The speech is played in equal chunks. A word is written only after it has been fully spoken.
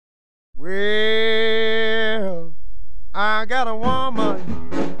Well, I got a woman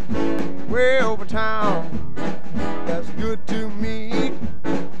way over town that's good to me.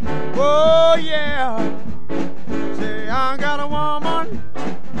 Oh yeah, say I got a woman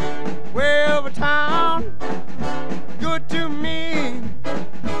way over town, good to me.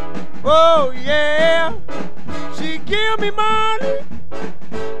 Oh yeah, she give me money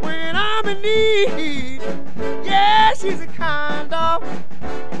when I'm in need. Yeah, she's a kind of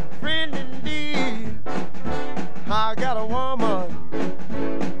friend indeed. I got a woman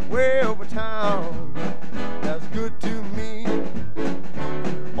way over town that's good to me.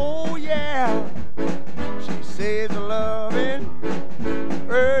 Oh yeah, she says a loving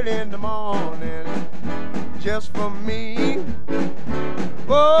early in the morning just for me.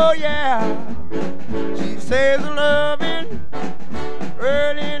 Oh yeah, she says a loving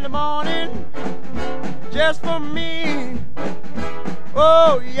early in the morning just for me.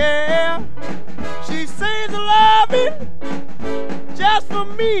 Oh yeah, she says a loving just for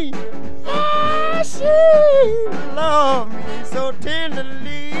me. Yeah, she loves me so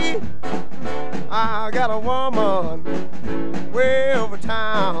tenderly. I got a woman way over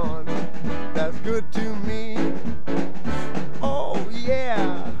town that's good to